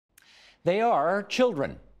They are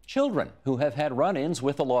children who have had run-ins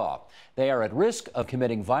with the law. They are at risk of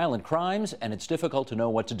committing violent crimes, and it's difficult to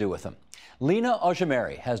know what to do with them. Leena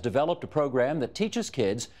Augimeri has developed a program that teaches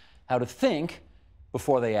kids how to think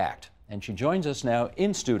before they act. And she joins us now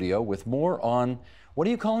in studio with more on, what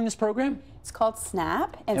are you calling this program? It's called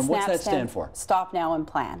SNAP. And what's that stand for? Stop Now and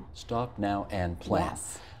Plan. Stop Now and Plan.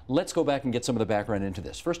 Yes. Let's go back and get some of the background into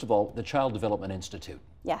this. First of all, the Child Development Institute.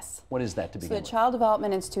 Yes. What is that to begin with? So the Child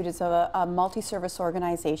Development Institute is a multi-service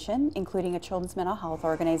organization, including a children's mental health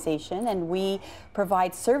organization, and we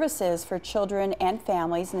provide services for children and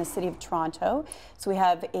families in the city of Toronto. So we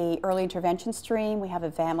have a early intervention stream, we have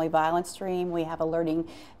a family violence stream, we have a learning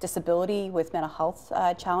disability with mental health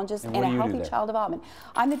challenges, and a healthy child development.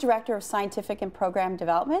 I'm the Director of Scientific and Program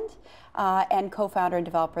Development and co-founder and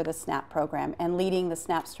developer of the SNAP program, and leading the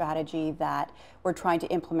SNAP strategy that we're trying to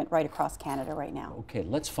implement right across Canada right now. Okay,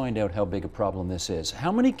 let's find out how big a problem this is.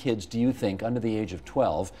 How many kids do you think under the age of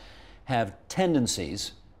 12 have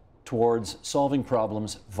tendencies towards solving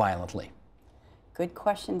problems violently? Good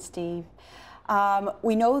question, Steve.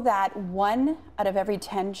 We know that 1 out of every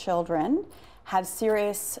 10 children have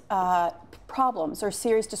serious problems or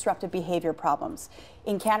serious disruptive behavior problems.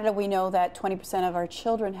 In Canada, we know that 20% of our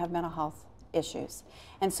children have mental health issues.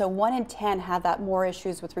 And so 1 in 10 have that more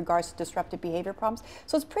issues with regards to disruptive behavior problems.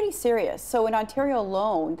 So it's pretty serious. So in Ontario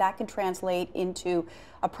alone, that can translate into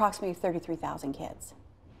approximately 33,000 kids.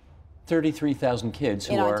 33,000 kids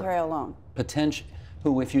who in are Ontario alone.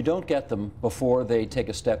 Who, if you don't get them before they take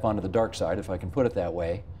a step onto the dark side, if I can put it that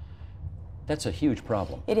way, that's a huge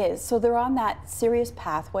problem. It is. So they're on that serious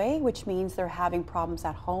pathway, which means they're having problems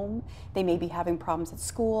at home. They may be having problems at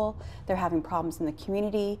school. They're having problems in the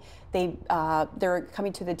community. They're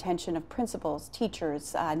coming to the attention of principals,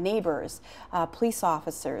 teachers, neighbors, police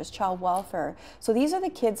officers, child welfare. So these are the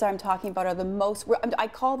kids I'm talking about are the most, I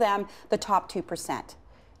call them the top 2%.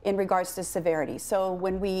 In regards to severity. So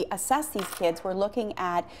when we assess these kids, we're looking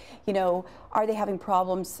at, are they having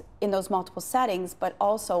problems in those multiple settings, but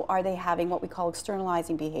also are they having what we call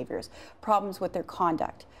externalizing behaviors, problems with their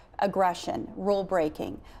conduct, aggression, rule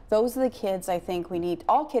breaking. Those are the kids I think we need.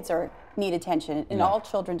 All kids need attention, and all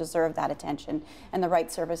children deserve that attention and the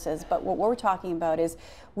right services. But what we're talking about is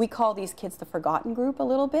we call these kids the forgotten group a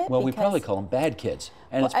little bit. Well, we probably call them bad kids.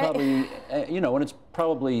 And it's probably, and it's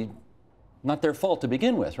probably not their fault to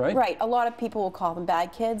begin with, right? Right. A lot of people will call them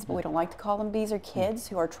bad kids, but we don't like to call them. These are kids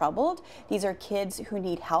who are troubled. These are kids who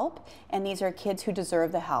need help, and these are kids who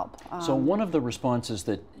deserve the help. So one of the responses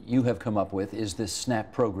that you have come up with is this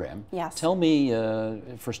SNAP program. Yes. Tell me,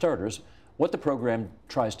 for starters, what the program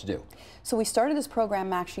tries to do. So we started this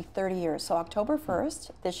program actually 30 years. So October 1st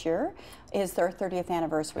this year is their 30th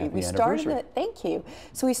anniversary. Happy we started it, thank you.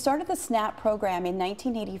 So we started the SNAP program in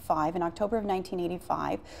 1985, in October of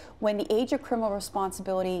 1985, when the age of criminal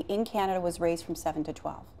responsibility in Canada was raised from 7 to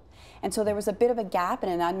 12. And so there was a bit of a gap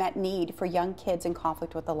and an unmet need for young kids in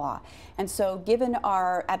conflict with the law. And so given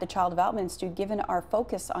at the Child Development Institute, given our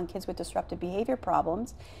focus on kids with disruptive behavior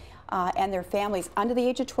problems, and their families under the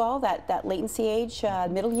age of 12, that latency age,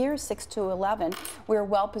 middle years, 6 to 11, we were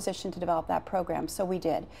well positioned to develop that program, so we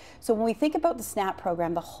did. So when we think about the SNAP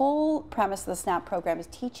program, the whole premise of the SNAP program is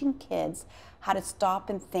teaching kids how to stop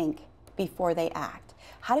and think before they act,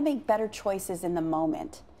 how to make better choices in the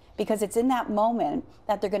moment, because it's in that moment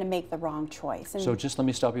that they're going to make the wrong choice. And so just let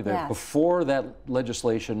me stop you there. Yes. Before that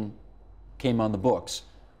legislation came on the books,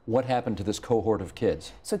 what happened to this cohort of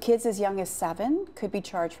kids? So kids as young as 7 could be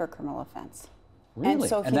charged for a criminal offense. Really?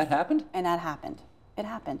 And that happened? And that happened. It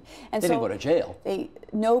happened. And they didn't go to jail.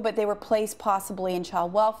 No, but they were placed possibly in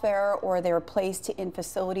child welfare, or they were placed in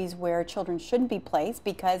facilities where children shouldn't be placed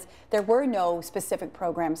because there were no specific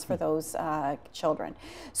programs for those children.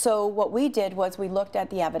 So what we did was we looked at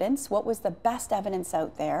the evidence, what was the best evidence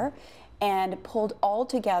out there, and pulled all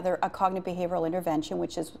together a cognitive behavioral intervention,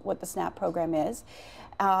 which is what the SNAP program is,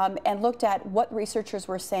 and looked at what researchers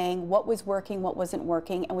were saying, what was working, what wasn't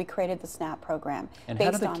working, and we created the SNAP program. And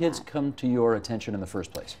how did the kids come to your attention in the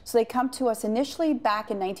first place? So they come to us initially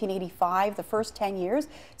back in 1985, the first 10 years,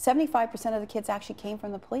 75% of the kids actually came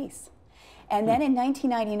from the police. And then in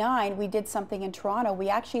 1999, we did something in Toronto. We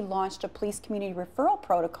actually launched a police community referral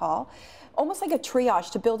protocol, almost like a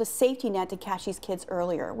triage, to build a safety net to catch these kids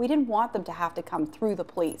earlier. We didn't want them to have to come through the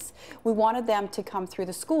police. We wanted them to come through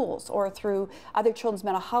the schools or through other children's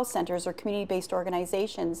mental health centers or community-based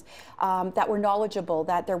organizations that were knowledgeable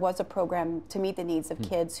that there was a program to meet the needs of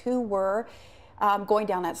kids who were going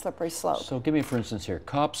down that slippery slope. So give me, for instance, here.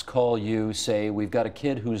 Cops call you, say, we've got a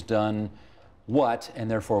kid who's done what, and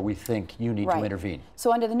therefore we think you need to intervene.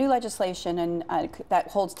 So under the new legislation, and that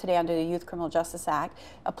holds today under the Youth Criminal Justice Act,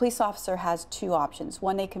 a police officer has two options.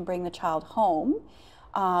 One, they can bring the child home,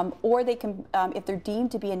 or they can, if they're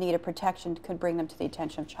deemed to be in need of protection, could bring them to the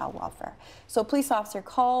attention of child welfare. So a police officer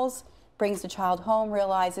calls, brings the child home,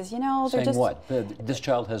 realizes, you know, they're Saying just... what? This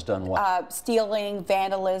child has done what? Stealing,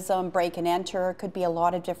 vandalism, break and enter, could be a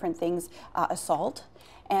lot of different things, assault.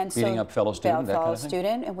 And beating up fellow student, that kind of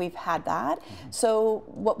thing? And we've had that. So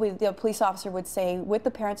what the police officer would say, with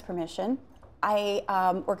the parent's permission,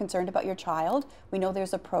 we're concerned about your child. We know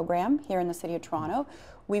there's a program here in the City of Toronto.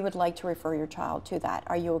 We would like to refer your child to that.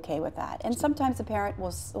 Are you okay with that? And sometimes the parent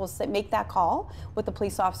will make that call with the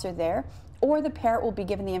police officer there, or the parent will be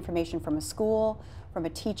given the information from a school, from a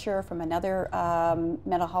teacher, from another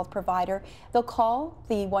mental health provider. They'll call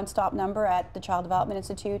the one-stop number at the Child Development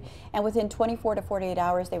Institute, and within 24 to 48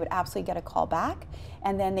 hours, they would absolutely get a call back,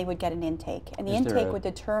 and then they would get an intake. And the intake would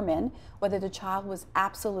determine whether the child was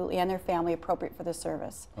absolutely and their family appropriate for the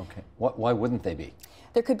service. Okay. Why wouldn't they be?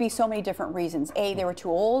 There could be so many different reasons. A, they were too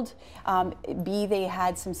old. B, they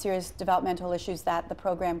had some serious developmental issues that the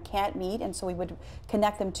program can't meet, and so we would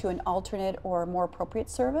connect them to an alternate or more appropriate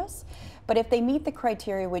service. But if they meet the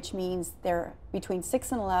criteria, which means they're between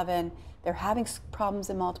 6 and 11, they're having problems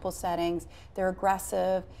in multiple settings, they're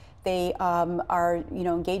aggressive, they are, you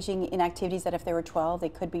know, engaging in activities that if they were 12, they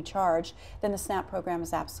could be charged, then the SNAP program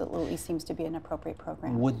absolutely seems to be an appropriate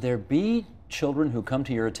program. Would there be children who come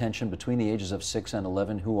to your attention between the ages of 6 and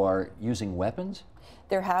 11 who are using weapons?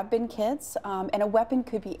 There have been kids, and a weapon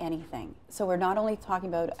could be anything. So we're not only talking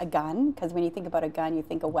about a gun, because when you think about a gun, you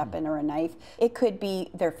think a weapon or a knife. It could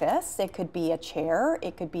be their fists, it could be a chair,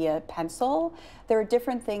 it could be a pencil. There are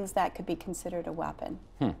different things that could be considered a weapon.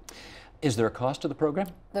 Is there a cost to the program?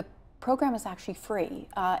 The program is actually free,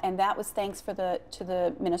 and that was thanks to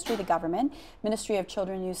the ministry, the government. Ministry of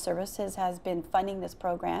Children and Youth Services has been funding this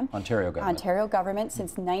program. Ontario government. Ontario government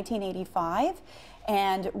since 1985.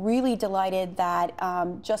 And really delighted that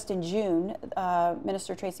just in June,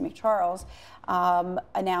 Minister Tracy McCharles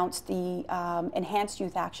announced the Enhanced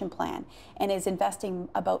Youth Action Plan and is investing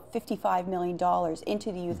about $55 million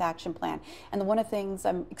into the Youth Action Plan. And one of the things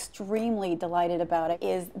I'm extremely delighted about it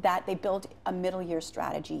is that they built a middle year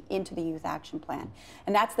strategy into the Youth Action Plan.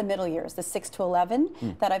 And that's the middle years, the 6 to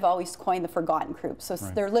 11, that I've always coined the forgotten group. So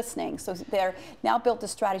they're listening. So they're now built a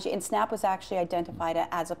strategy, and SNAP was actually identified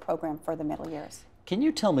as a program for the middle years. Can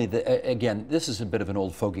you tell me, again, this is a bit of an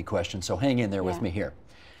old fogey question, so hang in there with me here.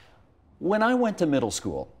 When I went to middle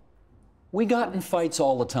school, we got in fights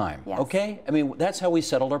all the time, okay? I mean, that's how we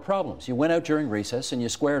settled our problems. You went out during recess and you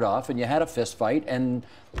squared off and you had a fist fight, and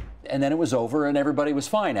then it was over and everybody was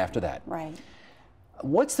fine after that. Right.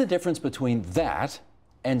 What's the difference between that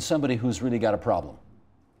and somebody who's really got a problem?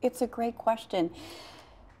 It's a great question.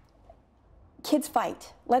 Kids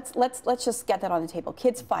fight. Let's just get that on the table.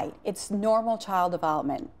 Kids fight. It's normal child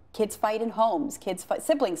development. Kids fight in homes. Kids fight.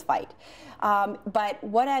 Siblings fight. But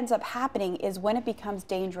what ends up happening is when it becomes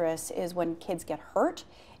dangerous is when kids get hurt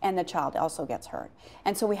and the child also gets hurt.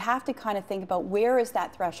 And so we have to kind of think about where is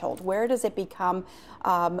that threshold? Where does it become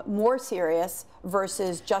more serious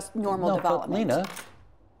versus just normal development? But Leena,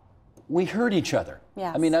 we hurt each other.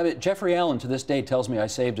 Yes. I mean, Jeffrey Allen to this day tells me I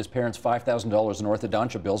saved his parents $5,000 in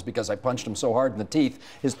orthodontia bills because I punched him so hard in the teeth,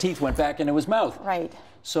 his teeth went back into his mouth. Right.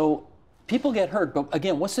 So people get hurt, but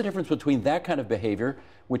again, what's the difference between that kind of behavior,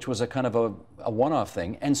 which was a kind of a one-off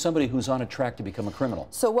thing, and somebody who's on a track to become a criminal?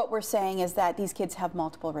 So what we're saying is that these kids have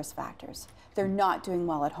multiple risk factors. They're not doing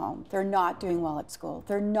well at home. They're not doing well at school.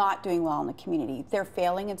 They're not doing well in the community. They're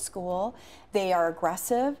failing at school. They are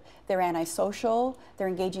aggressive. They're antisocial. They're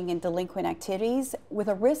engaging in delinquent activities with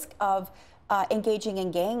a risk of engaging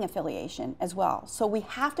in gang affiliation as well. So we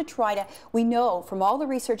have to try to, we know from all the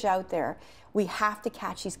research out there, we have to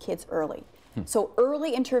catch these kids early. So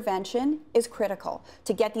early intervention is critical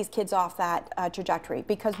to get these kids off that trajectory,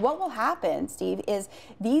 because what will happen, Steve, is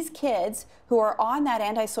these kids who are on that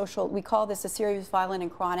antisocial, we call this a serious violent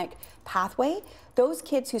and chronic pathway, those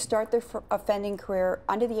kids who start their offending career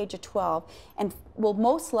under the age of 12 and will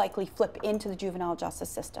most likely flip into the juvenile justice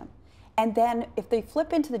system. And then if they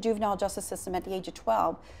flip into the juvenile justice system at the age of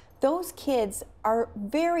 12, those kids are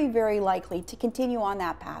very, very likely to continue on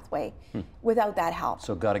that pathway without that help.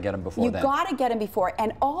 So got to get them before then. You've got to get them before.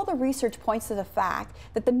 And all the research points to the fact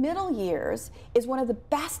that the middle years is one of the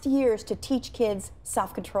best years to teach kids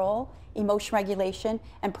self-control, emotion regulation,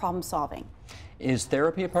 and problem solving. Is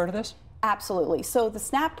therapy a part of this? Absolutely. So the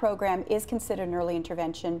SNAP program is considered an early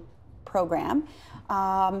intervention program.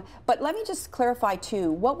 But let me just clarify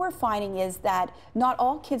too, what we're finding is that not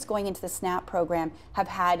all kids going into the SNAP program have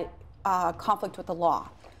had conflict with the law.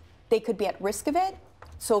 They could be at risk of it.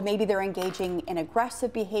 So maybe they're engaging in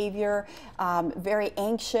aggressive behavior, very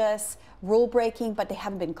anxious, rule breaking, but they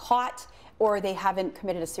haven't been caught, or they haven't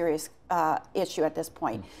committed a serious issue at this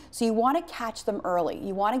point. So you want to catch them early.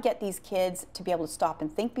 You want to get these kids to be able to stop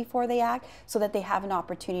and think before they act, so that they have an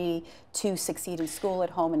opportunity to succeed in school,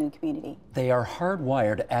 at home, and in the community. They are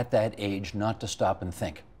hardwired at that age not to stop and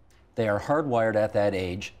think. They are hardwired at that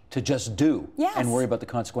age to just do and worry about the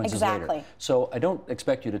consequences later. So I don't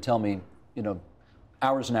expect you to tell me, you know,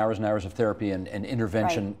 hours and hours and hours of therapy and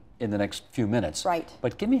intervention in the next few minutes.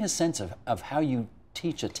 But give me a sense of how you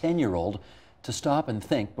teach a 10-year-old to stop and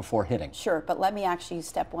think before hitting. Sure, but let me actually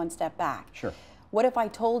step one step back. Sure. What if I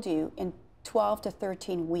told you in 12 to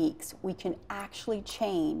 13 weeks we can actually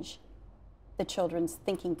change the children's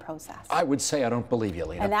thinking process? I would say I don't believe you,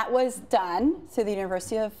 Leena. And that was done through the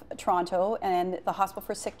University of Toronto and the Hospital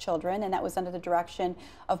for Sick Children, and that was under the direction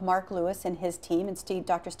of Mark Lewis and his team, and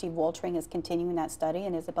Dr. Steve Woltering is continuing that study,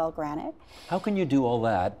 and Isabel Granite. How can you do all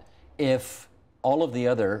that if all of the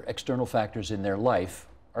other external factors in their life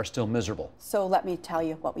are still miserable? So let me tell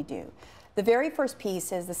you what we do. The very first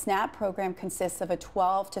piece is the SNAP program consists of a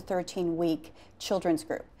 12 to 13 week children's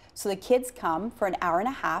group. So the kids come for an hour and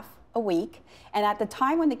a half a week, and at the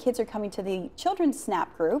time when the kids are coming to the children's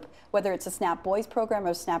SNAP group, whether it's a SNAP boys program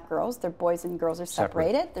or SNAP girls, their boys and girls are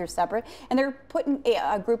separated, they're separate, and they're put in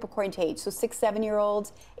a group according to age, so 6,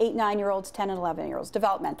 7-year-olds, 8, 9-year-olds, 10 and 11-year-olds,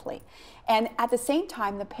 developmentally. And at the same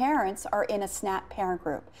time, the parents are in a SNAP parent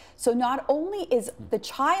group. So not only is the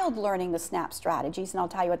child learning the SNAP strategies, and I'll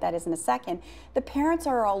tell you what that is in a second, the parents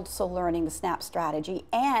are also learning the SNAP strategy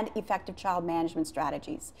and effective child management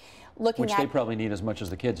strategies. Which they probably need as much as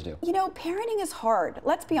the kids do. You know, parenting is hard.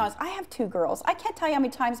 Let's be honest. I have 2 girls. I can't tell you how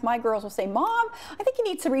many times my girls will say, Mom, I think you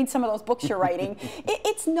need to read some of those books you're writing.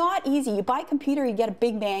 It's not easy. You buy a computer, you get a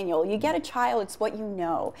big manual. You get a child, it's what you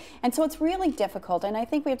know. And so it's really difficult, and I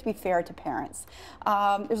think we have to be fair to parents.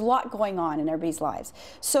 There's a lot going on in everybody's lives.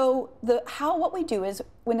 So what we do is,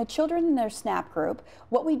 when the children in their SNAP group,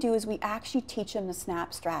 what we do is we actually teach them the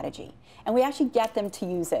SNAP strategy. And we actually get them to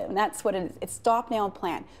use it, and that's what it is. It's stop, now, and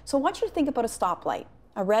plan. So I want you to think about a stoplight,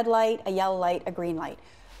 a red light, a yellow light, a green light.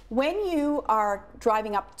 When you are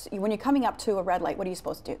driving up, when you're coming up to a red light, what are you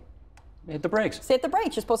supposed to do? Hit the brakes. Hit the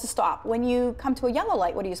brakes, you're supposed to stop. When you come to a yellow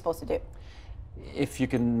light, what are you supposed to do? If you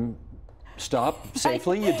can stop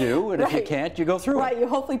safely, you do, and if you can't, you go through it. You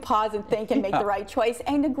hopefully pause and think and make the right choice.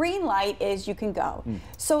 And the green light is you can go.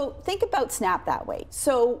 So think about SNAP that way.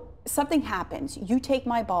 So something happens, you take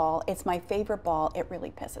my ball, it's my favorite ball, it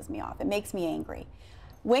really pisses me off. It makes me angry.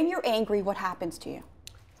 When you're angry, what happens to you?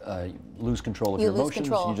 You lose control of your emotions.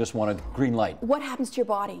 You just want a green light. What happens to your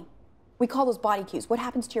body? We call those body cues. What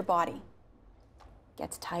happens to your body?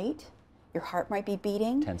 Gets tight. Your heart might be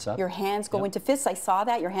beating. Tense up. Your hands go into fists. I saw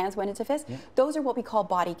that. Your hands went into fists. Those are what we call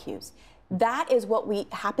body cues. That is what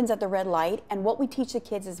happens at the red light, and what we teach the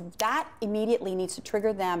kids is that immediately needs to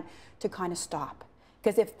trigger them to kind of stop.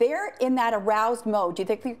 Because if they're in that aroused mode, do you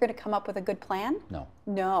think you're going to come up with a good plan? No.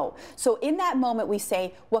 No. So in that moment, we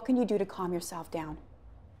say, what can you do to calm yourself down?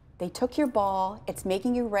 They took your ball, it's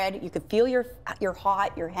making you red, you could feel you're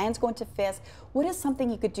hot, your hands go into fists. What is something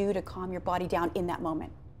you could do to calm your body down in that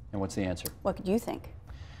moment? And what's the answer? What could you think?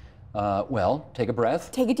 Well, take a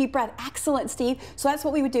breath. Take a deep breath. Excellent, Steve. So that's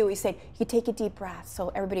what we would do. We say, you take a deep breath. So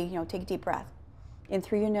everybody, take a deep breath. In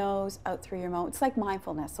through your nose, out through your mouth. It's like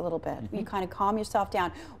mindfulness a little bit. You kind of calm yourself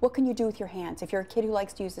down. What can you do with your hands? If you're a kid who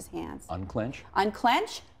likes to use his hands. Unclench.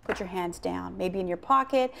 Unclench, put your hands down. Maybe in your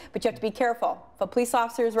pocket, but you have to be careful. If a police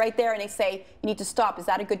officer is right there and they say, you need to stop, is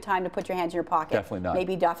that a good time to put your hands in your pocket? Definitely not.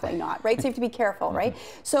 Maybe definitely not, right? So you have to be careful, right?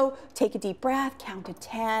 So take a deep breath, count to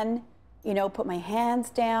 10, put my hands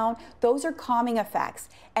down. Those are calming effects.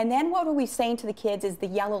 And then what are we saying to the kids is the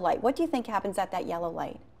yellow light. What do you think happens at that yellow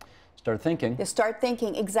light? Start thinking. You start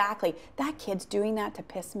thinking, exactly. That kid's doing that to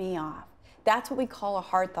piss me off. That's what we call a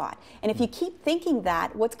hard thought. And if you keep thinking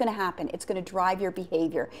that, what's going to happen? It's going to drive your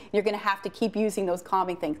behavior. You're going to have to keep using those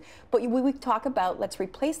calming things. But we talk about, let's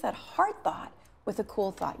replace that hard thought with a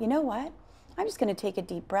cool thought. You know what? I'm just going to take a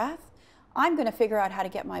deep breath. I'm going to figure out how to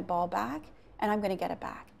get my ball back, and I'm going to get it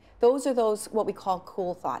back. Those are what we call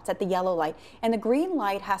cool thoughts at the yellow light. And the green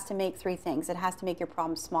light has to make 3 things. It has to make your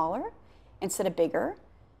problem smaller instead of bigger,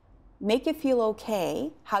 make you feel okay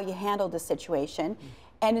how you handled the situation,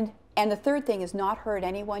 and the third thing is not hurt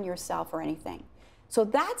anyone, yourself, or anything. So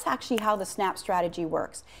that's actually how the SNAP strategy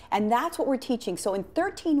works, and that's what we're teaching. So in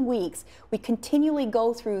 13 weeks, we continually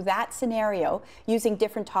go through that scenario using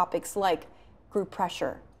different topics like group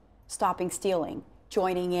pressure, stopping stealing,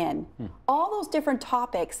 joining in. All those different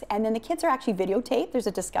topics, and then the kids are actually videotaped. There's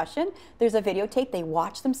a discussion, there's a videotape, they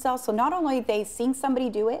watch themselves. So not only are they seeing somebody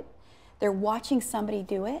do it, they're watching somebody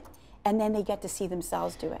do it, and then they get to see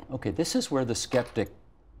themselves do it. Okay, this is where the skeptic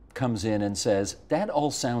comes in and says, that all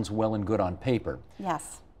sounds well and good on paper.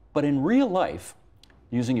 Yes. But in real life,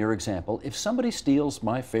 using your example, if somebody steals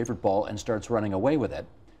my favorite ball and starts running away with it,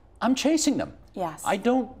 I'm chasing them. Yes. I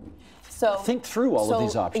don't think through all of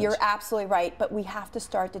these options. You're absolutely right, but we have to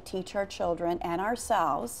start to teach our children and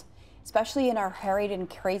ourselves, especially in our harried and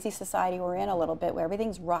crazy society we're in a little bit, where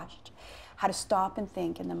everything's rushed, how to stop and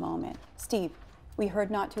think in the moment. Steve, we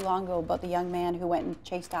heard not too long ago about the young man who went and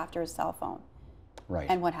chased after his cell phone. Right.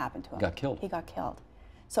 And what happened to him? Got killed. He got killed.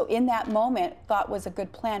 So in that moment, thought was a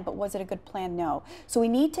good plan, but was it a good plan? No. So we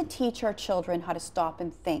need to teach our children how to stop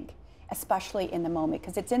and think, especially in the moment,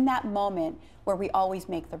 because it's in that moment where we always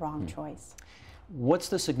make the wrong choice. What's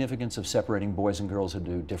the significance of separating boys and girls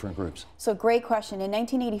into different groups? So great question. In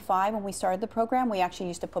 1985, when we started the program, we actually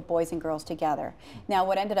used to put boys and girls together. Now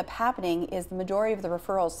what ended up happening is the majority of the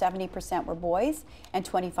referrals, 70% were boys and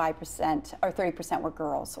 25% or 30% were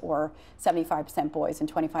girls, or 75% boys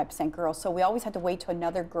and 25% girls. So we always had to wait till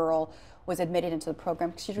another girl was admitted into the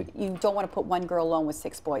program, because you don't want to put one girl alone with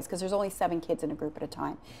 6 boys, because there's only 7 kids in a group at a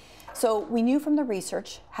time. So we knew from the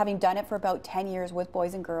research, having done it for about 10 years with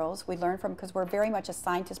boys and girls, we learned from, because we're very much a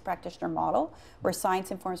scientist practitioner model, where science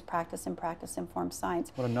informs practice and practice informs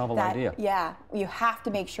science. What a novel idea. Yeah, you have to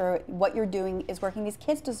make sure what you're doing is working. These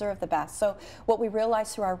kids deserve the best. So what we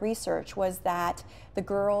realized through our research was that the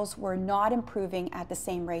girls were not improving at the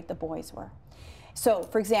same rate the boys were. So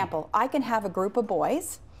for example, I can have a group of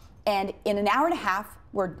boys, and in an hour and a half,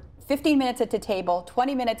 we're 15 minutes at the table,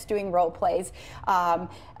 20 minutes doing role plays,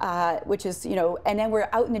 which is, you know, and then we're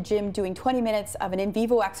out in the gym doing 20 minutes of an in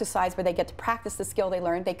vivo exercise where they get to practice the skill they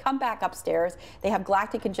learned. They come back upstairs, they have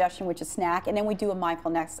galactic congestion, which is snack, and then we do a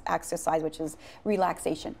mindfulness exercise, which is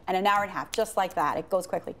relaxation. And an hour and a half, just like that. It goes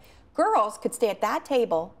quickly. Girls could stay at that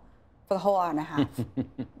table for the whole hour and a half.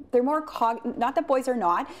 They're more not that boys are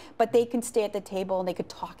not, but they can stay at the table and they could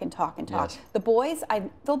talk and talk and talk. Yes. The boys,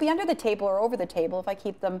 they'll be under the table or over the table if I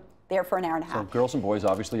keep them there for an hour and a half. So girls and boys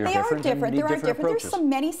obviously are different. They are different. There are different. There's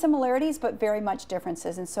many similarities, but very much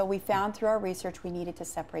differences. And so we found through our research we needed to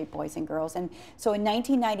separate boys and girls. And so in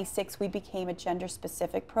 1996 we became a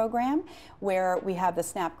gender-specific program where we have the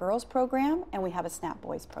SNAP Girls program and we have a SNAP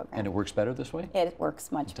Boys program. And it works better this way? It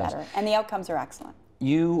works much better, and the outcomes are excellent.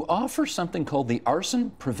 You offer something called the Arson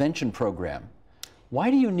Prevention Program. Why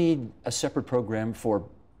do you need a separate program for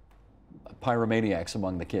pyromaniacs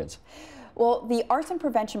among the kids? Well, the Arson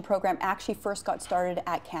Prevention Program actually first got started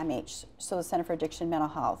at CAMH, so the Center for Addiction and Mental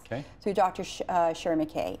Health, through Dr. Sherry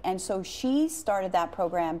McKay. And so she started that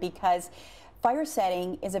program because fire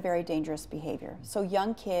setting is a very dangerous behavior. So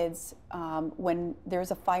young kids, when there's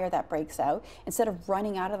a fire that breaks out, instead of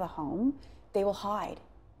running out of the home, they will hide.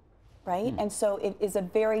 Right? And so it is a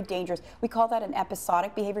very dangerous, we call that an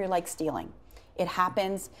episodic behavior, like stealing. It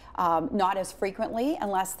happens not as frequently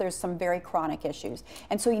unless there's some very chronic issues.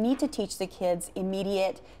 And so you need to teach the kids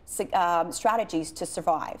immediate strategies to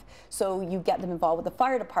survive. So you get them involved with the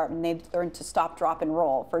fire department. They learn to stop, drop, and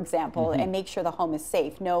roll, for example, and make sure the home is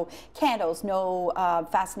safe. No candles, no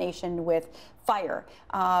fascination with fire.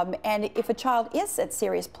 And if a child is at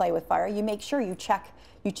serious play with fire, you make sure you check,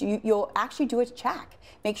 you'll actually do a check.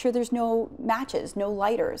 Make sure there's no matches, no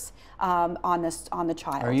lighters on the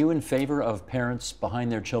child. Are you in favor of parents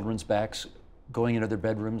behind their children's backs going into their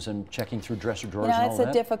bedrooms and checking through dresser drawers and all that?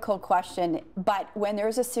 That's a difficult question, but when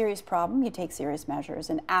there's a serious problem, you take serious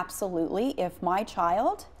measures. And absolutely, if my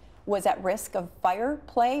child was at risk of fire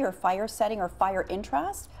play or fire setting or fire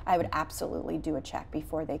interest, I would absolutely do a check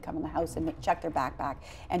before they come in the house and check their backpack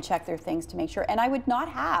and check their things to make sure. And I would not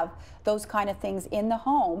have those kind of things in the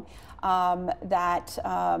home that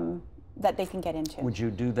they can get into. Would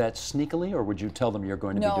you do that sneakily, or would you tell them you're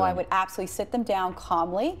going to be doing it? No, I would absolutely sit them down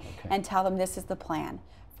calmly and tell them this is the plan.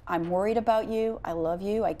 I'm worried about you, I love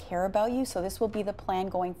you, I care about you, so this will be the plan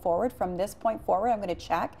going forward. From this point forward, I'm going to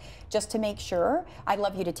check just to make sure. I'd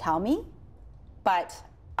love you to tell me, but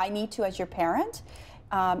I need to as your parent.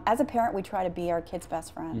 As a parent, we try to be our kids'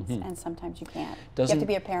 best friends, and sometimes you can't. You have to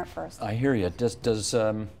be a parent first. I hear you.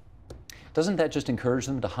 Doesn't that just encourage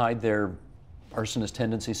them to hide their arsonist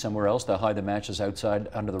tendencies somewhere else? They'll hide the matches outside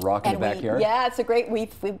under the rock in the backyard? Yeah, it's a great,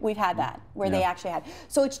 we've had that, where they actually had.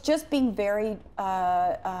 So it's just being very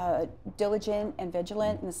diligent and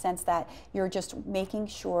vigilant in the sense that you're just making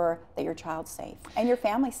sure that your child's safe and your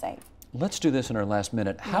family's safe. Let's do this in our last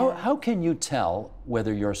minute. How can you tell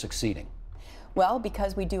whether you're succeeding? Well,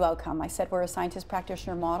 because we do outcome. I said we're a scientist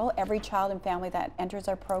practitioner model. Every child and family that enters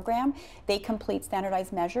our program, they complete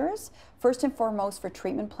standardized measures, first and foremost for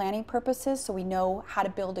treatment planning purposes, so we know how to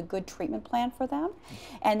build a good treatment plan for them.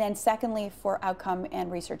 And then secondly, for outcome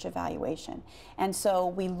and research evaluation. And so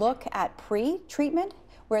we look at pre-treatment,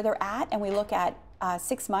 where they're at, and we look at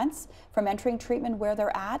 6 months from entering treatment where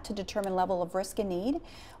they're at to determine level of risk and need.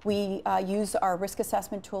 We use our risk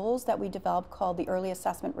assessment tools that we developed called the Early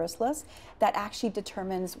Assessment Risk List that actually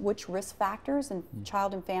determines which risk factors in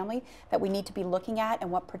child and family that we need to be looking at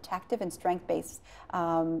and what protective and strength-based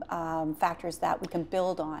factors that we can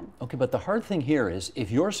build on. Okay, but the hard thing here is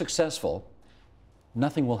if you're successful,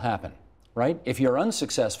 nothing will happen. Right? If you're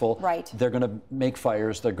unsuccessful, right, they're going to make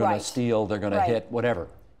fires, they're going to steal, they're going to hit, whatever.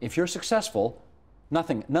 If you're successful,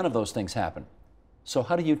 none of those things happen. So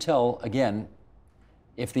how do you tell, again,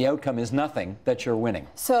 if the outcome is nothing, that you're winning?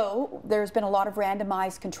 So there's been a lot of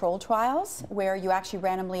randomized control trials where you actually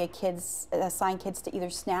randomly assign kids to either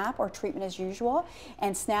SNAP or treatment as usual,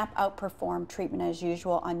 and SNAP outperformed treatment as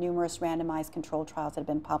usual on numerous randomized control trials that have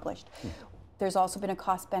been published. There's also been a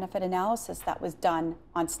cost-benefit analysis that was done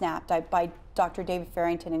on SNAP by Dr. David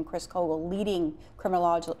Farrington and Chris Kogel, leading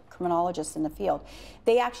criminologists in the field.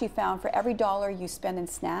 They actually found for every dollar you spend in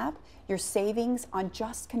SNAP, your savings on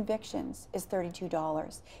just convictions is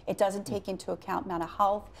 $32. It doesn't take into account amount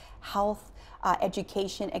of health,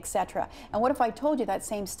 education, etc. And what if I told you that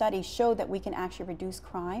same study showed that we can actually reduce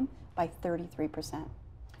crime by 33%?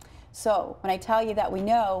 So when I tell you that we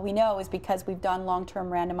know is because we've done long-term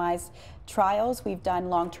randomized trials, we've done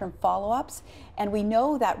long-term follow-ups, and we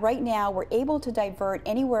know that right now we're able to divert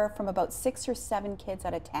anywhere from about 6 or 7 kids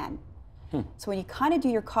out of 10. So when you kind of do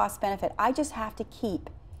your cost-benefit, I just have to keep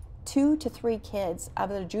 2 to 3 kids out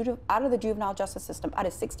of the juvenile justice system, out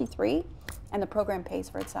of 63, and the program pays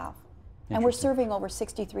for itself. And we're serving over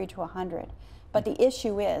 63 to 100. But the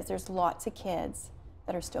issue is there's lots of kids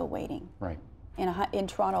that are still waiting. Right. In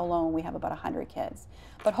Toronto alone, we have about 100 kids.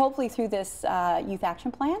 But hopefully through this youth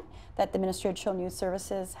action plan that the Ministry of Children and Youth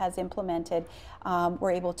Services has implemented,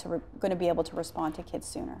 we're going to be able to respond to kids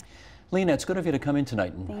sooner. Leena, it's good of you to come in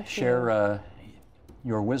tonight and share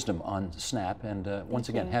your wisdom on SNAP. And once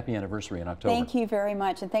again, happy anniversary in October. Thank you very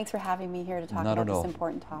much, and thanks for having me here to talk about this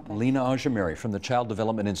important topic. Leena Augimeri from the Child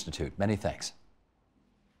Development Institute. Many thanks.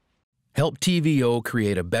 Help TVO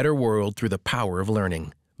create a better world through the power of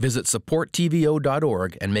learning. Visit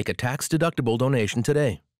supporttvo.org and make a tax-deductible donation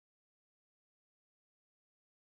today.